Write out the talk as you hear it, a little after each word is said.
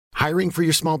Hiring for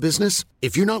your small business?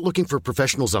 If you're not looking for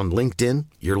professionals on LinkedIn,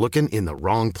 you're looking in the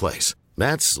wrong place.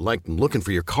 That's like looking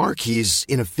for your car keys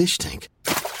in a fish tank.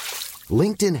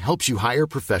 LinkedIn helps you hire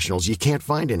professionals you can't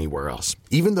find anywhere else,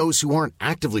 even those who aren't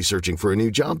actively searching for a new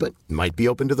job but might be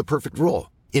open to the perfect role.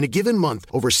 In a given month,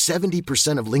 over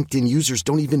 70% of LinkedIn users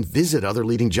don't even visit other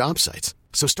leading job sites.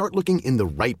 So start looking in the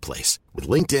right place. With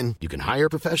LinkedIn, you can hire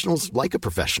professionals like a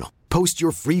professional. Post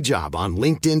your free job on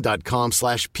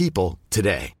linkedin.com/people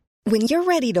today. When you're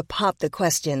ready to pop the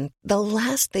question, the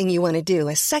last thing you want to do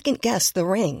is second-guess the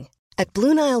ring. At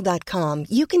BlueNile.com,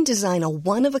 you can design a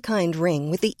one-of-a-kind ring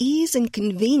with the ease and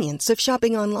convenience of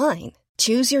shopping online.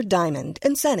 Choose your diamond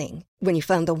and setting. When you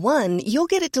find the one, you'll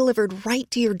get it delivered right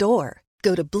to your door.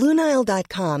 Go to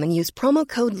BlueNile.com and use promo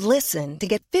code LISTEN to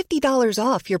get $50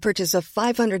 off your purchase of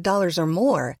 $500 or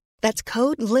more. That's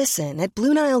code LISTEN at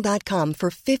BlueNile.com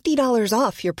for $50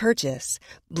 off your purchase.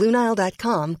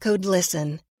 BlueNile.com, code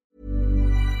LISTEN.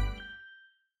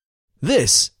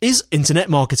 This is Internet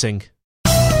Marketing.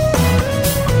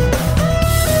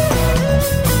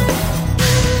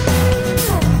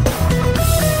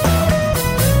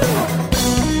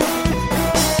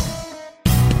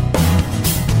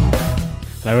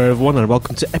 Hello everyone and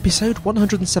welcome to episode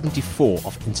 174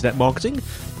 of Internet Marketing,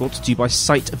 brought to you by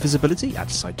Site Visibility at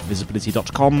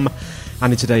sitevisibility.com.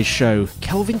 And in today's show,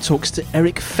 Kelvin talks to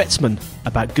Eric Fettman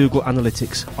about Google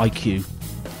Analytics IQ.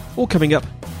 All coming up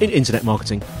in Internet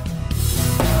Marketing.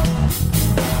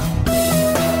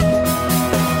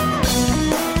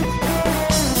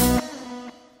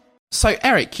 So,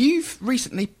 Eric, you've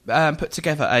recently put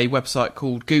together a website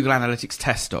called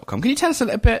GoogleAnalyticsTest.com. Can you tell us a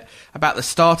little bit about the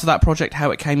start of that project, how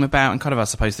it came about, and kind of, I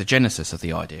suppose, the genesis of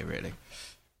the idea, really?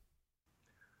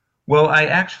 Well, I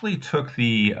actually took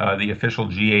the official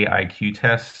GAIQ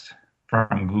test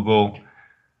from Google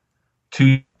 2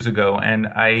 years ago, and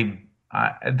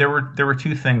there were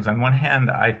two things. On one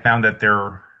hand, I found that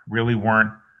there really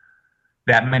weren't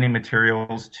that many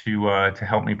materials to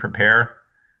help me prepare.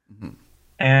 Mm-hmm.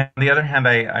 And on the other hand,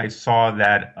 I saw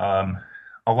that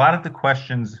a lot of the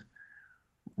questions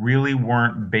really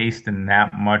weren't based in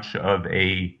that much of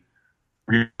a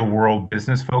real-world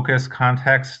business-focused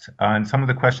context. And some of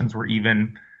the questions were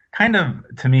even kind of,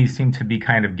 to me, seemed to be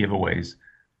kind of giveaways.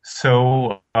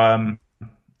 So I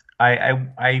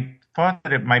thought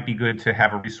that it might be good to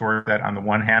have a resource that, on the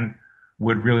one hand,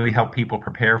 would really help people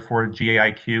prepare for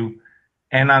GAIQ,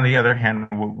 and on the other hand,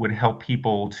 would help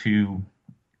people to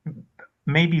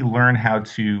maybe learn how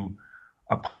to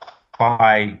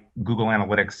apply Google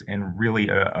Analytics in really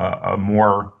a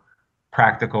more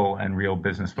practical and real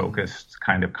business-focused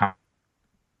kind of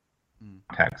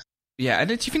context. Yeah, and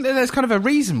do you think that there's kind of a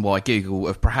reason why Google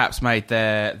have perhaps made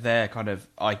their kind of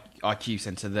IQ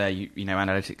Center, their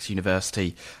analytics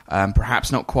university,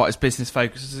 perhaps not quite as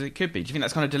business-focused as it could be? Do you think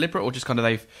that's kind of deliberate, or just kind of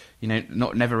they've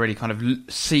never really kind of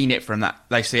seen it from that?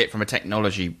 They see it from a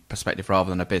technology perspective rather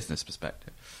than a business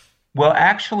perspective. Well,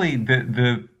 actually,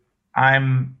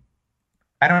 I'm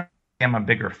a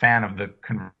bigger fan of the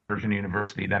Conversion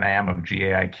University than I am of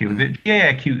GAIQ. The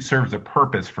GAIQ serves a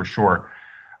purpose for sure.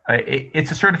 It's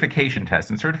a certification test,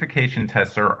 and certification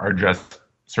tests are just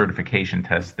certification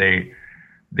tests. They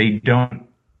don't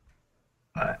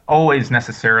always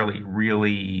necessarily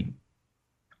really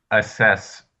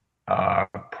assess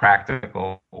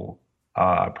practical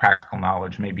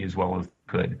knowledge maybe as well as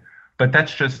good. But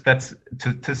that's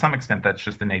to some extent, that's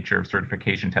just the nature of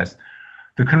certification tests.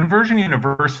 The Conversion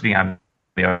University, on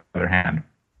the other hand,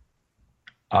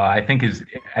 I think is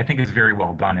very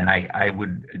well done, and I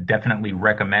would definitely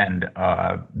recommend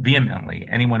vehemently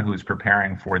anyone who is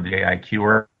preparing for the AIQ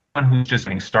or anyone who's just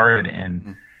getting started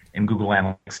in Google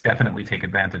Analytics, definitely take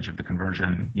advantage of the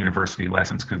Conversion University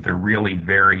lessons, because they're really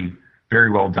very,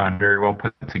 very well done, very well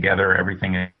put together.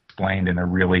 Everything is explained in a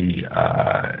really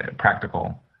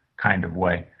practical kind of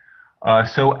way.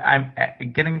 So I'm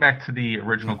getting back to the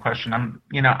original question. I'm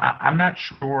not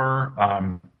sure.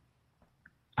 I'm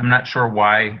not sure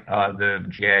why the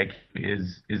GAIQ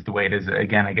is the way it is.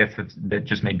 Again, I guess that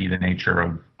just may be the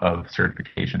nature of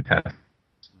certification tests.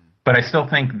 But I still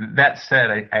think, that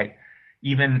said, I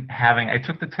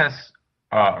took the test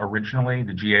originally,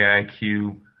 the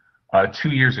GAIQ, 2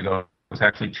 years ago. It was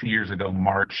actually 2 years ago,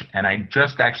 March, and I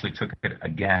just actually took it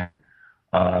again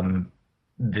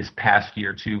this past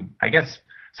year to, I guess,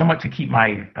 somewhat to keep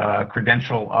my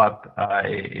credential up.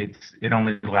 It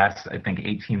only lasts, I think,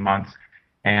 18 months,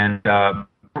 and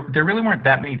there really weren't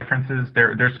that many differences.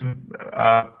 There's some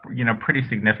pretty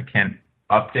significant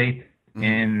updates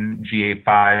in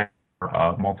GA5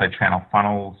 for multi-channel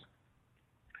funnels.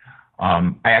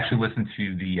 I actually listened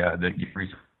to the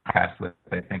recent podcast with,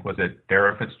 I think, was it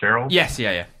Dara Fitzgerald? Yes,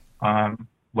 yeah.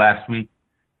 Last week.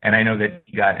 And I know that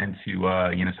you got into,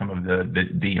 some of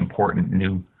the important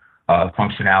new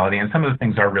functionality, and some of the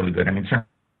things are really good. I mean, certainly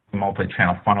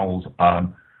multi-channel funnels,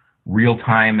 real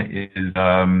time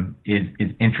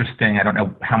is interesting. I don't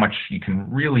know how much you can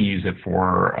really use it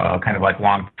for kind of like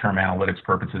long-term analytics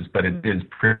purposes, but it is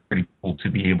pretty cool to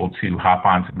be able to hop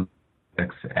onto Google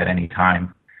Analytics at any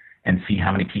time and see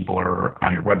how many people are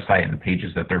on your website and the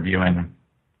pages that they're viewing.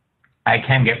 I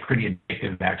can get pretty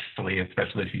addictive, actually,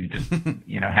 especially if you just,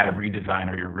 had a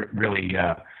redesign or you're really,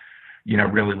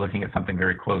 really looking at something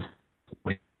very closely.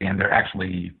 And there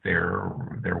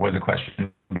was a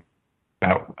question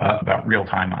about real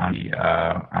time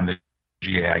on the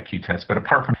GAIQ test, but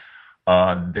apart from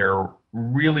there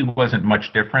really wasn't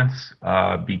much difference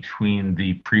between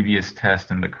the previous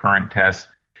test and the current test,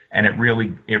 and it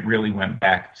really went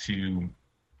back to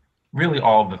really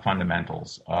all of the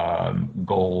fundamentals,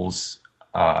 goals,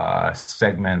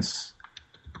 segments,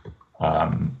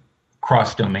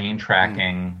 cross-domain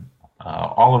tracking,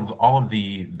 all of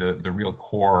the real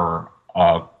core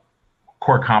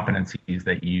competencies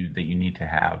that you need to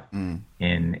have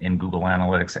in Google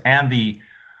Analytics, and the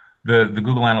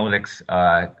Google Analytics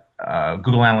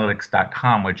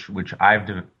GoogleAnalytics.com, which I've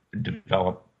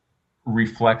developed,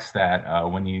 reflects that.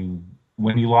 When you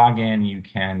log in, you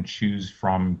can choose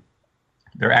from.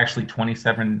 There are actually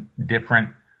 27 different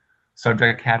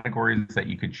subject categories that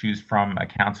you could choose from: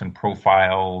 accounts and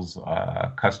profiles,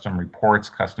 custom reports,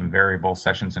 custom variables,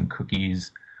 sessions and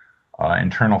cookies,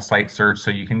 internal site search.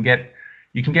 So you can get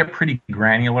pretty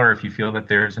granular if you feel that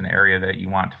there's an area that you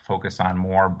want to focus on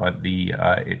more. But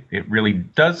it really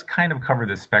does kind of cover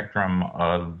the spectrum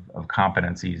of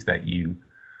competencies that you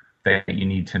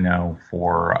need to know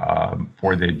for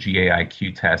the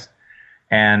GAIQ test.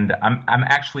 And I'm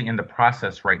actually in the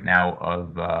process right now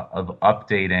of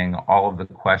updating all of the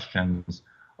questions.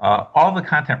 All the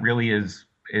content really is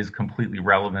completely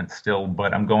relevant still,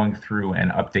 but I'm going through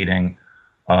and updating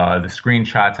the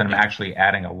screenshots, and I'm actually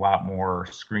adding a lot more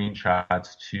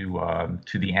screenshots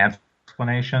to the answer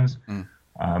explanations.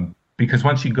 Because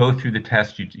once you go through the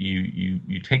test,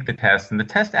 you take the test, and the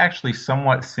test actually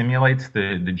somewhat simulates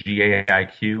the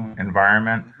GAIQ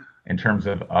environment in terms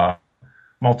of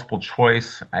multiple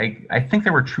choice. I think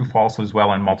there were true false as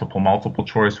well in multiple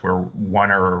choice, where one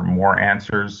or more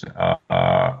answers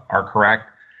are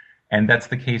correct, and that's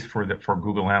the case for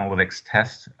Google Analytics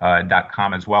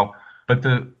test.com as well. But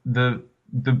the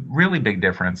really big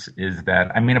difference is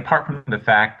that, I mean, apart from the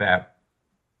fact that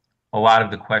a lot of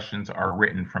the questions are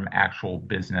written from actual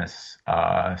business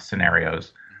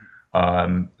scenarios,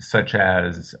 such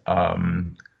as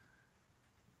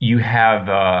you have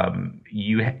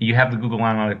the Google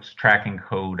Analytics tracking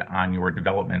code on your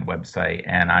development website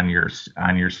and on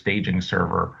your staging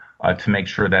server to make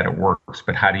sure that it works.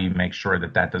 But how do you make sure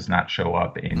that does not show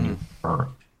up in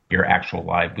your actual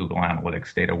live Google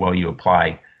Analytics data? Well, you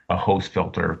apply a host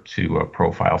filter to a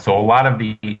profile. So a lot of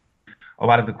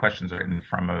the questions are written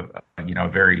from a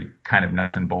very kind of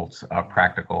nuts and bolts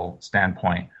practical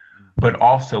standpoint. But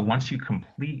also, once you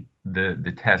complete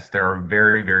the test, there are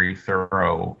very, very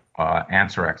thorough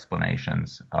answer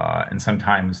explanations. And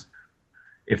sometimes,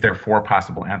 if there are 4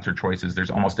 possible answer choices,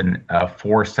 there's almost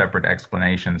 4 separate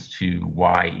explanations to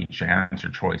why each answer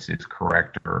choice is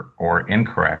correct or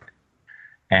incorrect.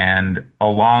 And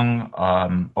along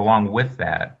with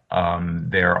that,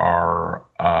 there are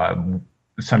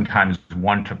sometimes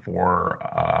 1 to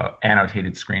 4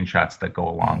 annotated screenshots that go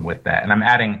along with that. And I'm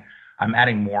adding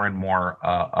more and more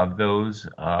of those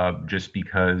just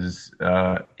because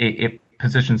it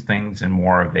positions things in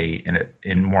more of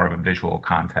a visual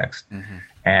context.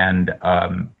 And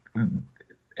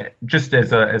just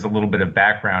as a little bit of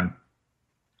background,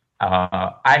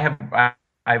 I've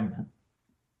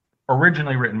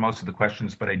originally written most of the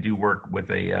questions, but I do work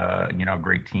with a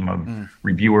great team of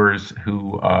reviewers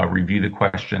who review the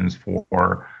questions from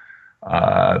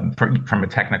a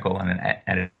technical and an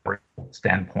editorial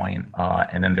standpoint,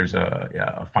 and then there's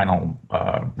a final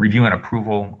review and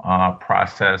approval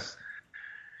process,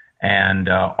 and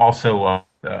also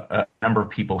a number of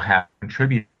people have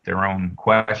contributed their own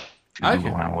questions to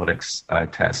Google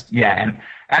Analytics test. Yeah, and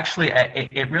actually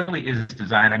it really is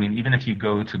designed. I mean, even if you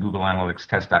go to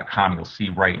GoogleAnalyticsTest.com, you'll see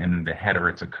right in the header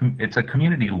it's a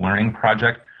community learning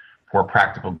project for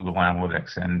practical Google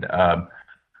Analytics, and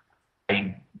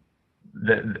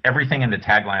everything in the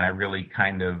tagline I really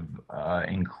kind of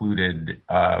included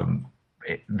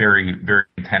very, very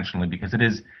intentionally, because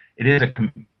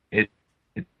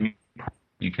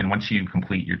you can, once you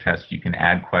complete your test, you can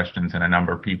add questions, and a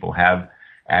number of people have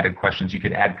added questions. You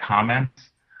could add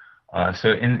comments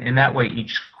So in that way,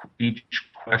 each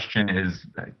question is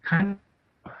kind of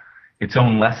its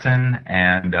own lesson,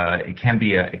 and it can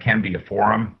be a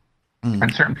forum.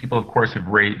 And certain people, of course, have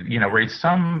raised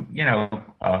some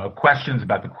questions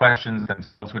about the questions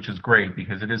themselves, which is great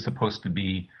because it is supposed to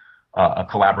be a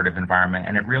collaborative environment,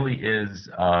 and it really is.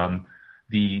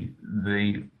 The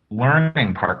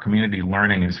learning part, community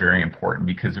learning, is very important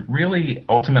because it really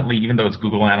ultimately, even though it's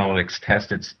Google Analytics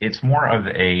test, it's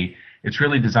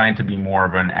really designed to be more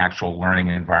of an actual learning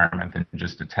environment than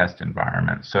just a test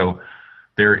environment. So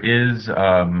there is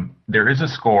a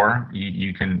score.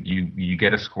 You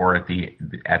get a score at the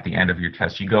end of your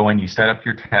test. You go in, you set up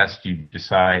your test, you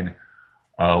decide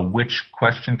which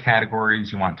question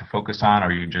categories you want to focus on,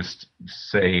 or you just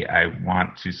say, I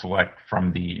want to select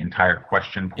from the entire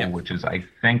question pool, which is, I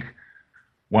think,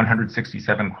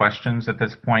 167 questions at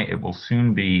this point. It will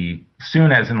soon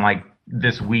as in like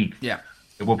this week. Yeah.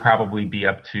 It will probably be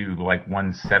up to like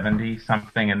 170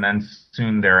 something, and then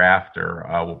soon thereafter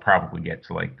we'll probably get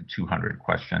to like the 200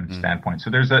 question standpoint.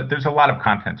 So there's a lot of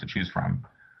content to choose from.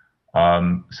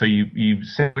 So you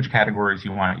say which categories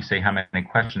you want, you say how many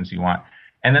questions you want,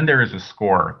 and then there is a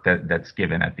score that's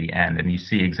given at the end, and you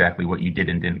see exactly what you did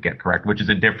and didn't get correct, which is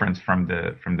a difference from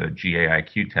the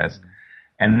GAIQ test.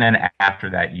 And then after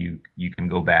that, you can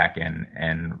go back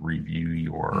and review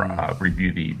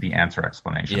review the answer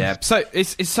explanations. Yeah. So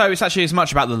it's actually as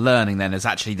much about the learning then as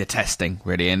actually the testing,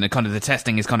 really, and the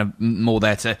testing is kind of more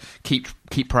there to keep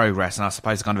progress, and I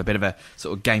suppose kind of a bit of a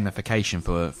sort of gamification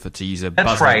for to use a buzzword.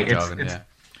 That's right.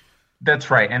 That's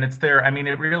right, and it's there. I mean,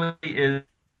 it really is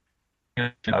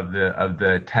of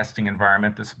the testing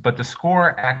environment. But the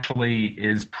score actually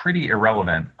is pretty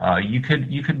irrelevant. You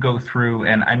could go through,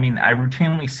 and I mean, I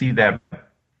routinely see that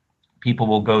people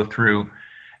will go through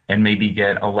and maybe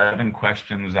get 11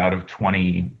 questions out of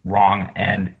 20 wrong,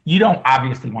 and you don't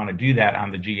obviously want to do that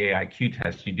on the GAIQ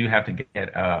test. You do have to get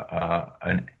a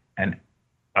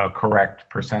correct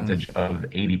percentage of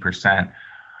 80%,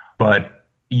 but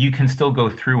you can still go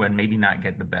through and maybe not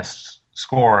get the best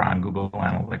score on Google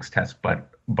Analytics test, but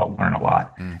learn a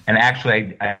lot. And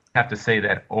actually, I have to say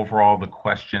that overall the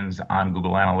questions on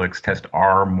Google Analytics test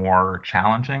are more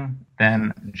challenging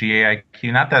than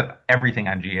GAIQ. Not that everything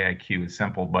on GAIQ is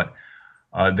simple, but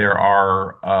there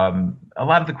are a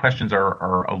lot of the questions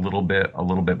are a little bit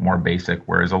more basic,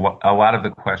 whereas a lot of the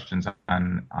questions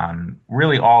on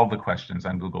really all the questions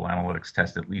on Google Analytics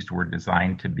test at least were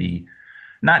designed to be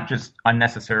not just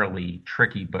unnecessarily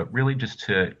tricky, but really just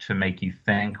to make you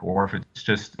think, or if it's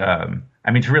just, to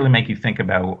really make you think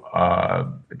about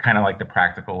kind of like the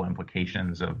practical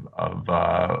implications of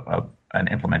an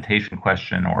implementation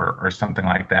question or something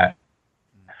like that.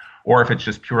 Or if it's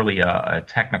just purely a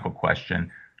technical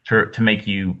question to make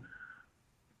you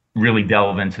really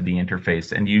delve into the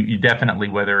interface. And you definitely,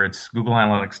 whether it's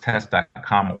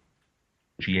GoogleAnalyticsTest.com or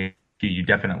GA, you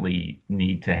definitely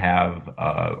need to have,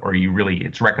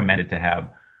 it's recommended to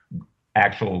have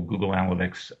actual Google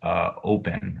Analytics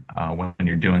open when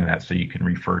you're doing that, so you can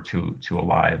refer to a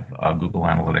live Google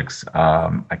Analytics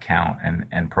account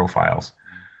and profiles.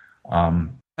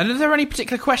 And are there any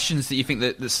particular questions that you think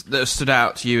that have stood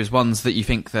out to you as ones that you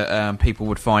think that people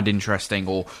would find interesting,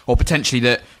 or potentially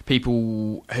that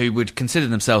people who would consider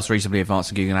themselves reasonably advanced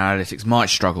in Google Analytics might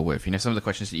struggle with? You know, some of the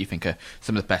questions that you think are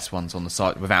some of the best ones on the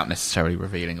site, without necessarily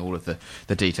revealing all of the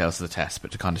details of the test,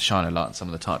 but to kind of shine a light on some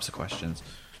of the types of questions.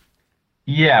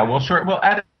 Yeah, well, sure. Well,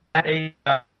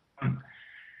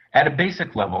 at a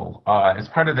basic level, as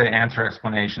part of the answer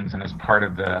explanations and as part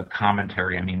of the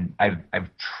commentary, I mean, I've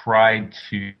tried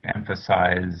to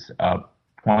emphasize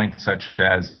points such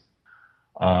as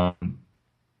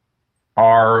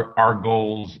are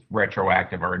goals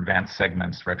retroactive, are advanced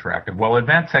segments retroactive? Well,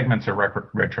 advanced segments are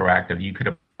retroactive. You could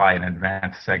apply an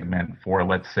advanced segment for,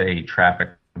 let's say, traffic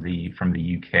from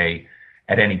the UK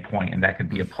at any point, and that could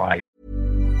be applied.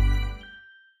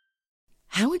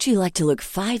 How would you like to look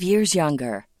 5 years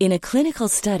younger? In a clinical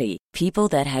study, people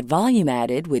that had volume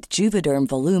added with Juvederm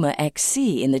Voluma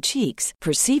XC in the cheeks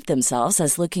perceived themselves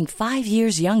as looking 5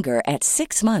 years younger at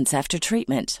 6 months after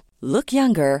treatment. Look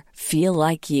younger, feel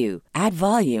like you. Add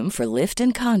volume for lift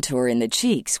and contour in the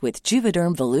cheeks with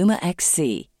Juvederm Voluma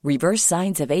XC. Reverse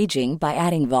signs of aging by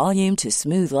adding volume to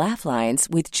smooth laugh lines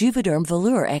with Juvederm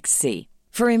Volure XC.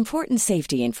 For important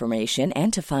safety information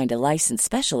and to find a licensed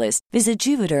specialist, visit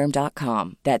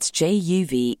Juvederm.com. That's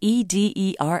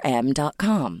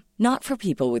JUVEDERM.com. Not for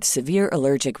people with severe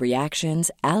allergic reactions,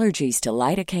 allergies to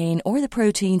lidocaine, or the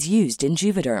proteins used in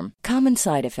Juvederm. Common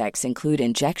side effects include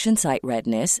injection site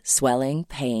redness, swelling,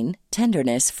 pain,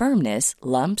 tenderness, firmness,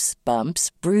 lumps, bumps,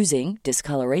 bruising,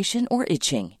 discoloration, or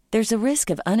itching. There's a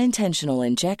risk of unintentional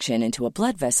injection into a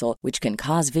blood vessel, which can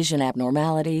cause vision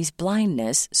abnormalities,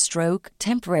 blindness, stroke,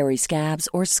 temporary scabs,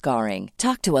 or scarring.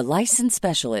 Talk to a licensed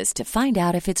specialist to find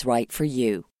out if it's right for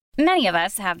you. Many of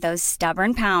us have those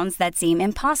stubborn pounds that seem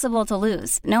impossible to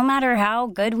lose, no matter how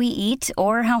good we eat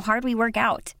or how hard we work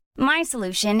out. My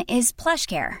solution is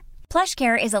PlushCare.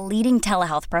 PlushCare is a leading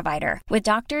telehealth provider with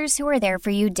doctors who are there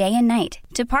for you day and night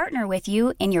to partner with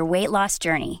you in your weight loss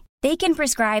journey. They can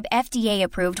prescribe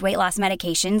FDA-approved weight loss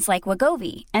medications like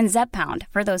Wegovy and Zepbound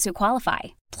for those who qualify.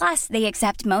 Plus, they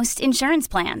accept most insurance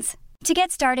plans. To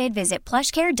get started, visit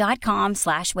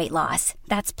plushcare.com/weightloss.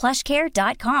 That's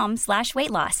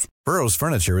plushcare.com/weightloss. Burrow's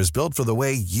furniture is built for the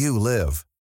way you live.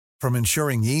 From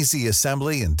ensuring easy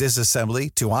assembly and disassembly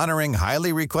to honoring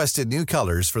highly requested new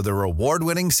colors for their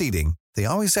award-winning seating, they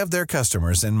always have their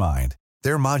customers in mind.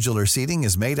 Their modular seating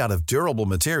is made out of durable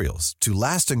materials to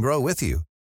last and grow with you.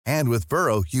 And with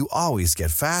Burrow, you always get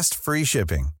fast, free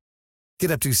shipping. Get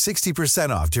up to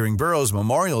 60% off during Burrow's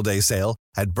Memorial Day sale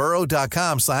at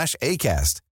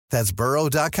burrow.com/ACAST. That's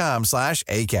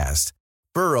burrow.com/ACAST.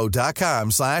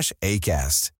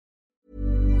 burrow.com/ACAST.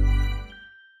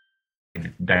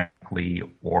 Directly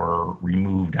or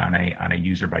removed on a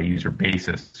user by user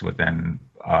basis within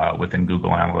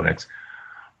Google Analytics,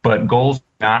 but goals are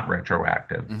not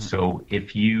retroactive. Mm-hmm. So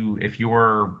if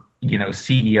your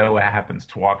CEO happens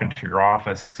to walk into your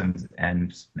office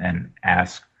and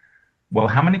ask, well,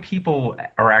 how many people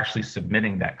are actually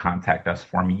submitting that contact us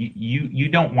form? You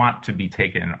don't want to be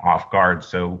taken off guard.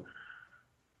 So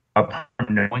upon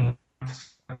knowing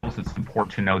goals, it's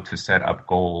important to know to set up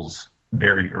goals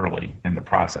very early in the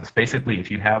process. Basically, if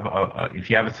you have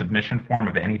a submission form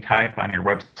of any type on your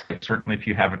website, certainly if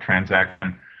you have a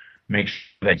transaction, make sure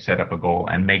that you set up a goal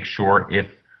and make sure,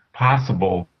 if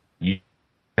possible, you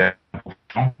set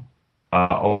up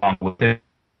along with it.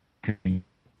 You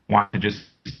want to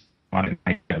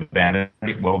abandon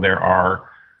it. Well, there are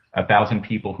 1,000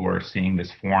 people who are seeing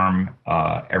this form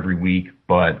every week,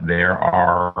 but there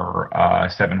are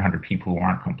 700 people who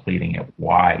aren't completing it.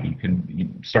 Why? You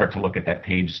start to look at that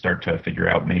page, start to figure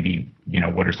out maybe,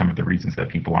 what are some of the reasons that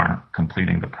people aren't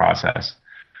completing the process.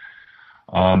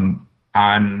 And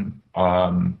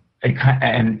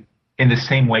in the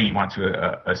same way, you want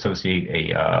to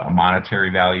associate a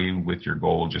monetary value with your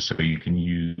goal, just so you can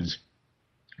use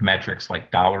metrics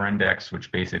like dollar index,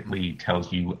 which basically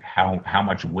tells you how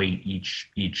much weight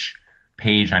each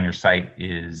page on your site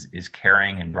is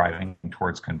carrying and driving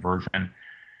towards conversion.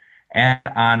 And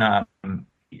on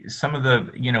some of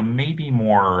the maybe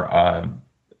more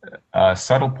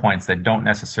subtle points that don't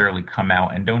necessarily come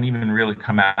out and don't even really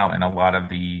come out in a lot of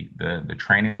the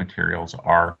training materials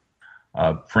are,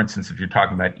 for instance, if you're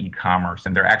talking about e-commerce,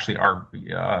 and there actually are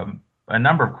a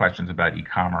number of questions about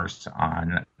e-commerce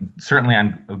certainly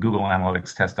on Google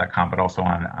Analytics Test.com, but also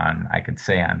on I could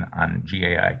say on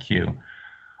GAIQ.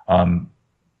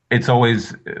 It's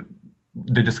always,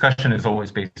 the discussion is always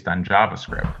based on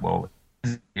JavaScript. Well,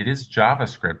 it is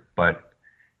JavaScript, but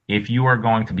if you are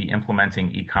going to be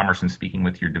implementing e-commerce and speaking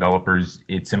with your developers,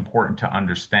 it's important to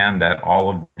understand that all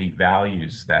of the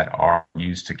values that are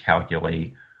used to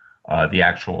calculate the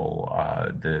actual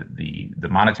the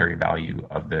monetary value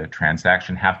of the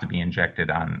transaction have to be injected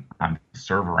on the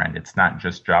server end. It's not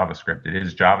just JavaScript. It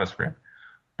is JavaScript,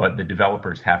 but the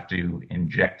developers have to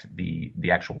inject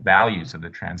the actual values of the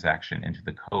transaction into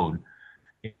the code.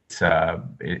 It's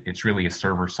really a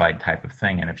server-side type of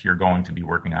thing, and if you're going to be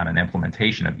working on an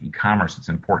implementation of e-commerce, it's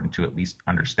important to at least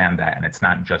understand that, and it's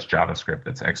not just JavaScript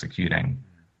that's executing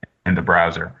in the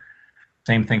browser.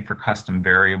 Same thing for custom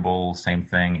variables. Same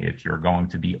thing if you're going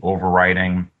to be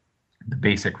overriding the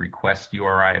basic request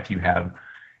URI. If you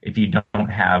don't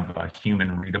have a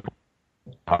human readable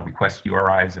request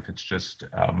URIs, if it's just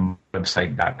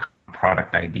website.com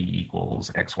product ID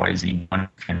equals XYZ1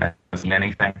 and that doesn't mean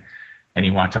anything, and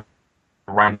you want to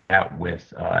write that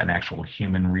with an actual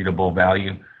human readable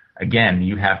value, again,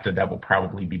 that will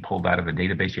probably be pulled out of a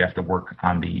database. You have to work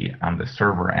on the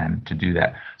server end to do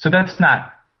that. So that's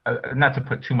not to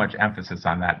put too much emphasis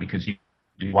on that, because you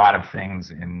do a lot of things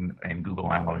in Google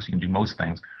Analytics. You can do most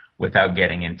things without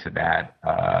getting into that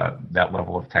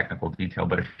level of technical detail.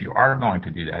 But if you are going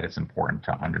to do that, it's important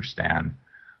to understand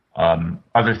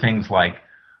other things like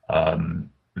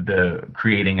the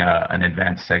creating an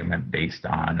advanced segment based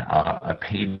on a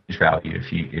page value.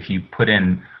 If you put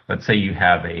in, let's say you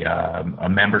have a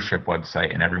membership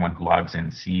website and everyone who logs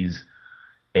in sees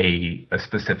a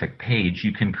specific page,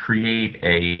 you can create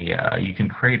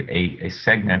a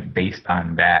segment based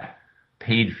on that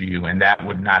page view, and that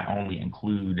would not only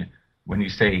include, when you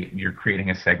say you're creating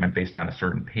a segment based on a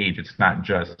certain page, it's not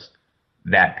just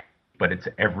that, but it's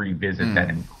every visit that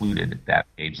included that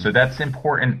page. So that's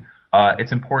important.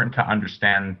 It's important to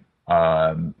understand,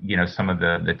 some of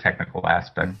the technical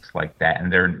aspects like that,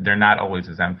 and they're not always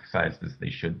as emphasized as they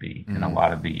should be in a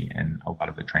lot of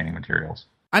the training materials.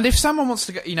 And if someone wants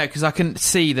to go, because I can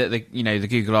see that the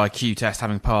Google IQ test,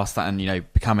 having passed that and,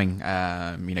 becoming,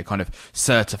 kind of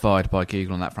certified by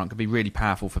Google on that front, could be really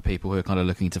powerful for people who are kind of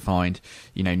looking to find,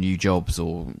 new jobs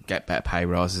or get better pay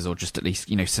rises or just at least,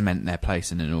 cement their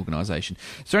place in an organisation.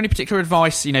 Is there any particular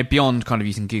advice, beyond kind of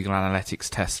using Google Analytics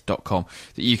test.com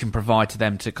that you can provide to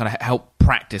them to kind of help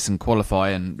practice and qualify,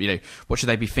 and, what should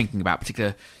they be thinking about,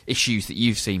 particular issues that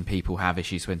you've seen people have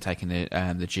issues when taking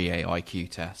the GA IQ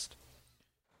test?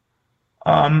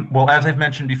 Well, as I've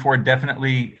mentioned before,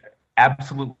 definitely,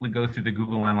 absolutely go through the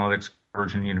Google Analytics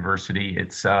Conversion University.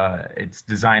 It's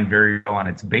designed very well, and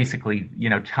it's basically,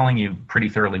 telling you pretty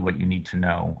thoroughly what you need to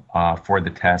know for the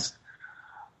test.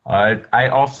 I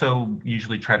also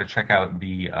usually try to check out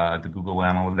the Google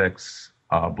Analytics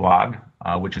blog,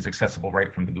 which is accessible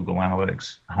right from the Google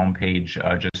Analytics homepage,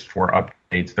 just for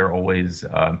updates. There are always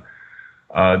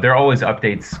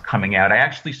updates coming out. I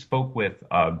actually spoke with.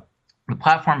 The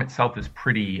platform itself is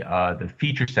the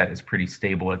feature set is pretty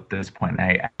stable at this point. And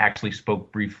I actually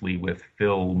spoke briefly with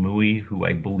Phil Mui, who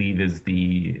I believe is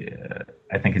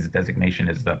I think his designation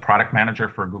is the product manager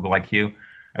for Google IQ.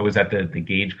 I was at the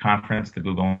Gauge conference, the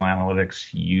Google Analytics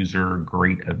User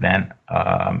Great Event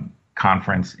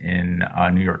conference in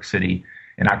New York City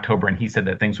in October, and he said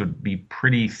that things would be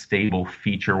pretty stable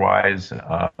feature-wise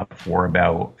for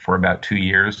about 2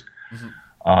 years.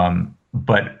 Mm-hmm.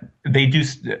 But they do.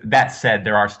 That said,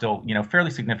 there are still,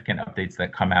 fairly significant updates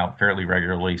that come out fairly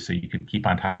regularly, so you can keep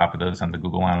on top of those on the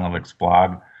Google Analytics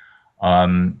blog.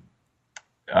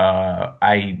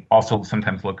 I also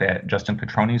sometimes look at Justin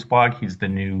Petroni's blog. He's the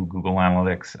new Google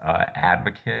Analytics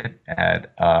advocate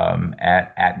at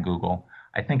Google.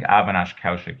 I think Avinash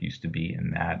Kaushik used to be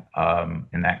in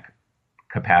that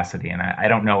capacity, and I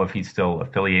don't know if he's still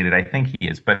affiliated. I think he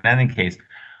is, but in any case,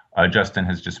 Justin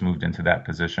has just moved into that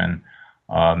position.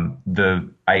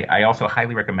 I also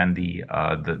highly recommend the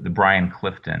Brian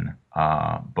Clifton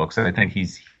books. I think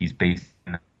he's based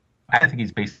in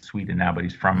Sweden now, but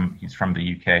he's from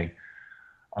the UK.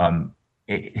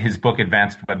 His book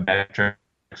Advanced Web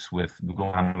Metrics with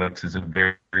Google Analytics is a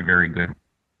very, very good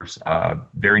course.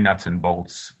 Very nuts and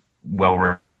bolts, well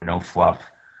written, no fluff.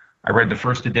 I read the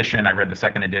first edition. I read the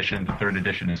second edition. The third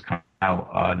edition is coming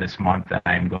out this month,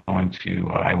 and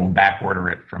I will back order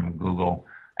it from Google.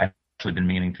 I've actually been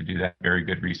meaning to do that. Very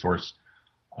good resource.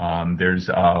 There's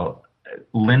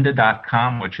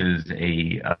lynda.com, which is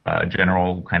a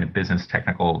general kind of business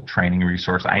technical training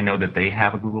resource. I know that they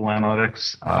have a Google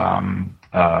Analytics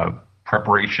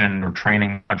preparation or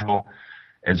training module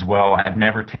as well. I've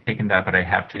never taken that, but I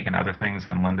have taken other things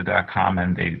on lynda.com,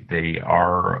 and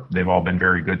they've all been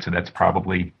very good. So that's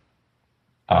probably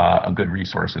a good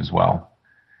resource as well.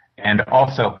 And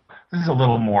also, this is a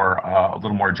little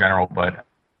more general, but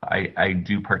I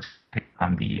do participate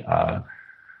on the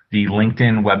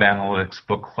LinkedIn Web Analytics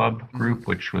Book Club group,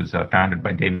 which was founded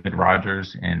by David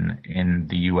Rogers in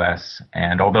the U.S.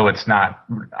 And although it's not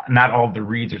all of the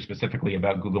reads are specifically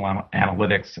about Google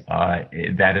Analytics,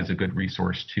 that is a good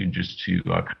resource too, just to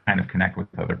kind of connect with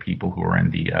other people who are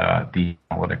in the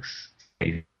analytics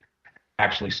space.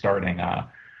 Actually,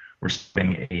 we're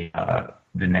starting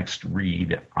the next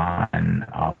read on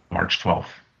March 12th,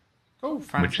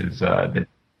 which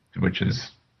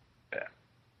is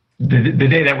the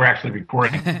day that we're actually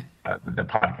recording the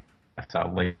podcast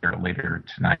later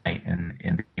tonight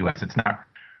in the U.S. It's not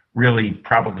really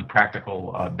probably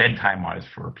practical bedtime-wise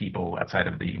for people outside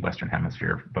of the Western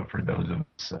Hemisphere, but for those of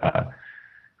us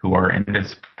who are in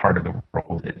this part of the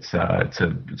world, it's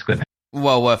good.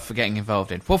 Well worth getting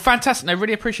involved in. Well, fantastic. I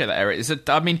really appreciate that, Eric.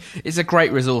 It's a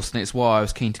great resource, and it's why I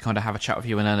was keen to kind of have a chat with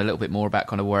you and learn a little bit more about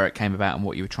kind of where it came about and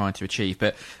what you were trying to achieve.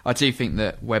 But I do think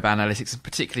that web analytics, and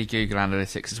particularly Google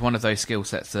Analytics, is one of those skill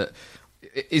sets that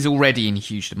is already in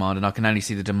huge demand, and I can only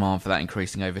see the demand for that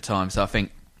increasing over time. So I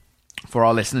think for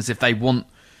our listeners, if they want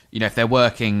if they're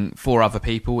working for other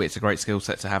people, it's a great skill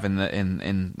set to have in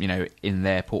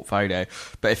their portfolio.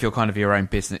 But if you're kind of your own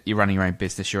business, you're running your own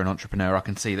business, you're an entrepreneur, I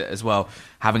can see that as well.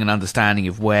 Having an understanding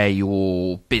of where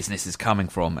your business is coming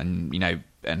from,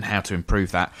 and how to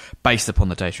improve that based upon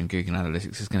the data in Google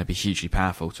Analytics is going to be hugely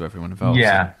powerful to everyone involved.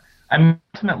 Yeah. I mean,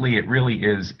 ultimately, it really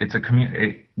is.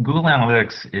 Google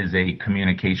Analytics is a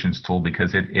communications tool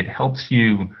because it helps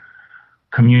you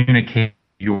communicate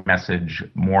your message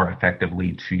more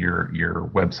effectively to your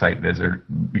website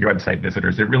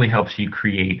visitors. It really helps you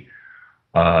create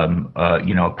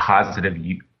a positive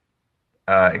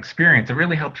experience. It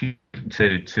really helps you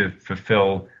to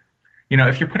fulfill.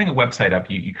 If you're putting a website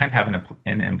up, you kind of have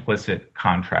an implicit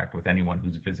contract with anyone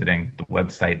who's visiting the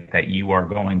website that you are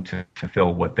going to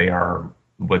fulfill what they are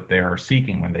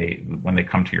seeking when they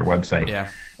come to your website. Yeah.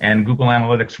 And Google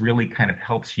Analytics really kind of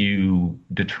helps you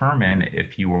determine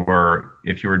if you were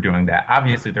doing that.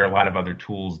 Obviously, there are a lot of other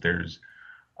tools.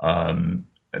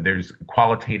 There's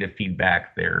qualitative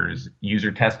feedback. There's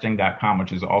usertesting.com,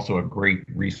 which is also a great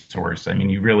resource. I mean,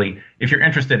 if you're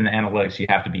interested in analytics, you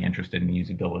have to be interested in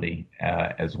usability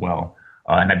as well.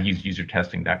 And I've used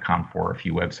usertesting.com for a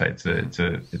few websites.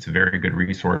 It's a very good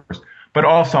resource. But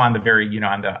also on the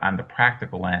on the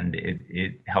practical end,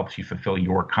 it helps you fulfill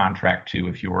your contract too.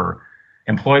 If you're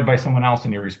employed by someone else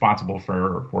and you're responsible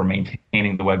for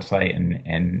maintaining the website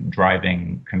and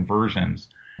driving conversions,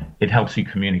 it helps you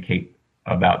communicate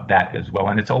about that as well.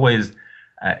 And it's always,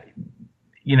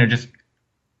 just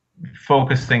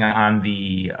focusing on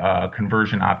the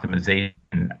conversion optimization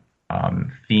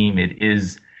theme.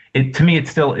 To me, it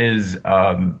still is.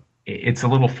 It's a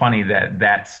little funny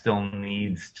that still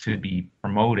needs to be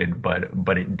promoted,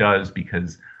 but it does,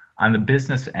 because on the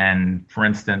business end, for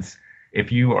instance,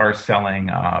 if you are selling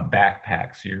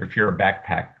backpacks, if you're a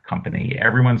backpack company,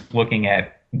 everyone's looking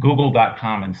at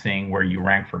Google.com and seeing where you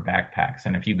rank for backpacks.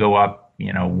 And if you go up,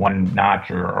 one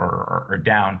notch or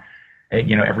down,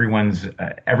 everyone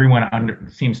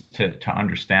seems to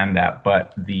understand that.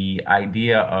 But the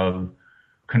idea of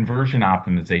conversion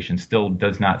optimization still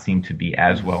does not seem to be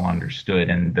as well understood.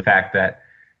 And the fact that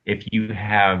if you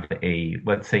have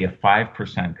let's say a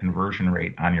 5% conversion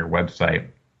rate on your website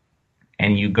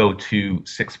and you go to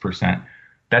 6%,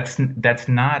 that's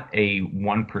not a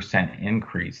 1%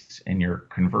 increase in your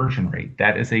conversion rate.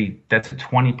 That's a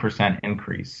 20%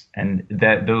 increase. And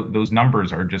those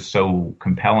numbers are just so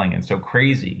compelling and so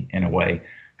crazy in a way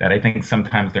that I think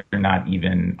sometimes they're not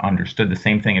even understood. The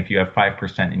same thing if you have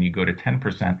 5% and you go to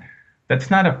 10%, that's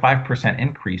not a 5%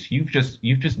 increase. You've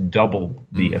just doubled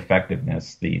the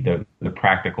effectiveness, the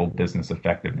practical business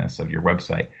effectiveness of your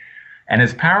website. And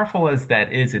as powerful as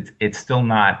that is, it's still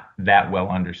not that well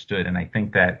understood. And I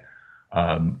think that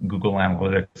Google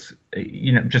Analytics,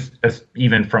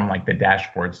 even from like the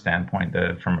dashboard standpoint,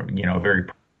 from a very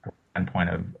standpoint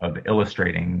of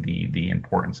illustrating the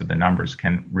importance of the numbers,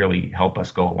 can really help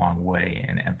us go a long way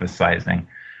in emphasizing.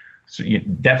 So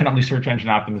definitely search engine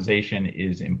optimization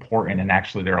is important, and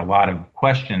actually there are a lot of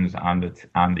questions on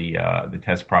the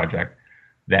test project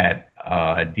that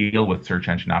deal with search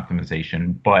engine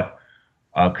optimization, but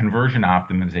conversion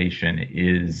optimization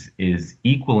is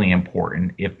equally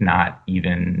important, if not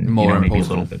even maybe a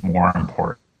little bit more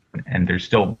important. And there's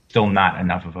still not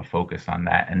enough of a focus on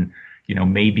that. And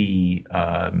maybe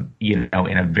in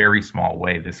a very small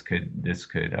way, this could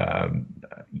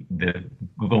the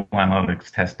Google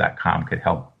Analytics test.com could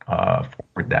help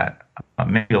forward that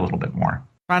maybe a little bit more.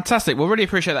 Fantastic. Well, really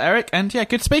appreciate that, Eric. And yeah,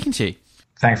 good speaking to you.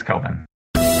 Thanks, Kelvin.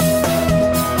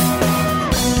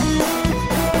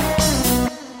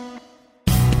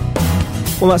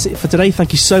 Well, that's it for today.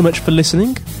 Thank you so much for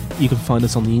listening. You can find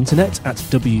us on the internet at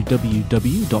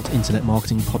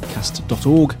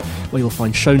www.internetmarketingpodcast.org, where you'll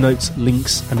find show notes,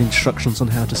 links, and instructions on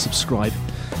how to subscribe.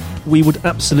 We would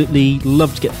absolutely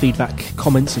love to get feedback,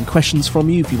 comments, and questions from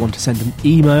you. If you want to send an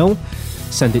email,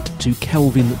 send it to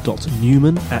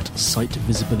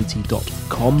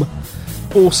kelvin.newman@sitevisibility.com.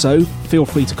 Also, feel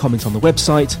free to comment on the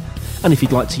website. And if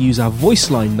you'd like to use our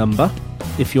voice line number,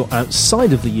 if you're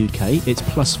outside of the UK, it's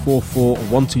 +44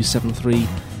 1273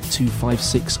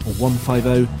 256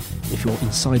 150. If you're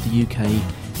inside the UK,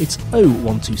 it's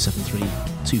 01273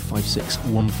 256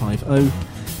 150.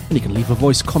 And you can leave a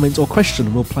voice comment or question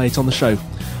and we'll play it on the show.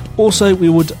 Also, we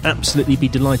would absolutely be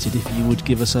delighted if you would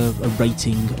give us a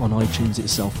rating on iTunes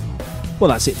itself. Well,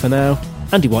 that's it for now.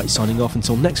 Andy White signing off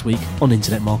until next week on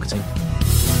Internet Marketing.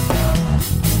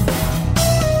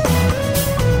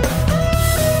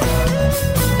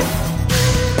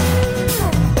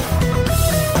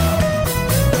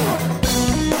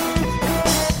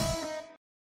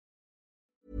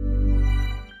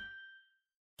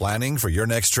 Planning for your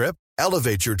next trip?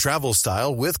 Elevate your travel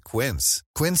style with Quince.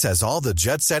 Quince has all the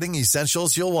jet-setting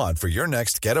essentials you'll want for your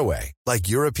next getaway, like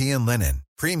European linen,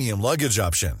 premium luggage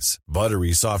options,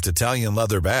 buttery soft Italian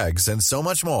leather bags, and so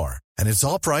much more. And it's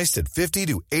all priced at 50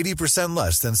 to 80%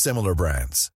 less than similar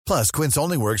brands. Plus, Quince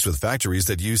only works with factories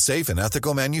that use safe and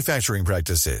ethical manufacturing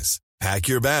practices. Pack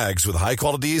your bags with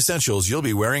high-quality essentials you'll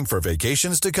be wearing for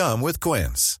vacations to come with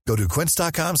Quince. Go to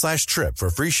quince.com/trip for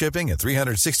free shipping and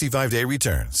 365-day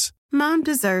returns. Mom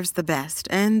deserves the best,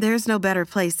 and there's no better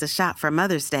place to shop for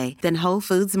Mother's Day than Whole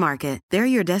Foods Market. They're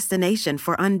your destination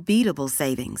for unbeatable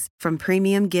savings, from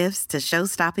premium gifts to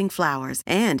show-stopping flowers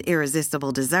and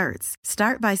irresistible desserts.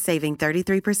 Start by saving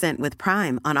 33% with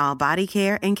Prime on all body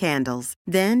care and candles.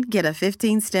 Then get a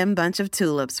 15-stem bunch of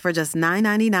tulips for just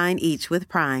 $9.99 each with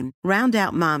Prime. Round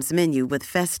out Mom's menu with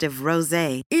festive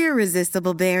rosé,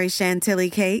 irresistible berry chantilly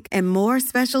cake, and more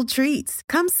special treats.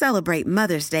 Come celebrate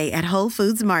Mother's Day at Whole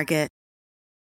Foods Market.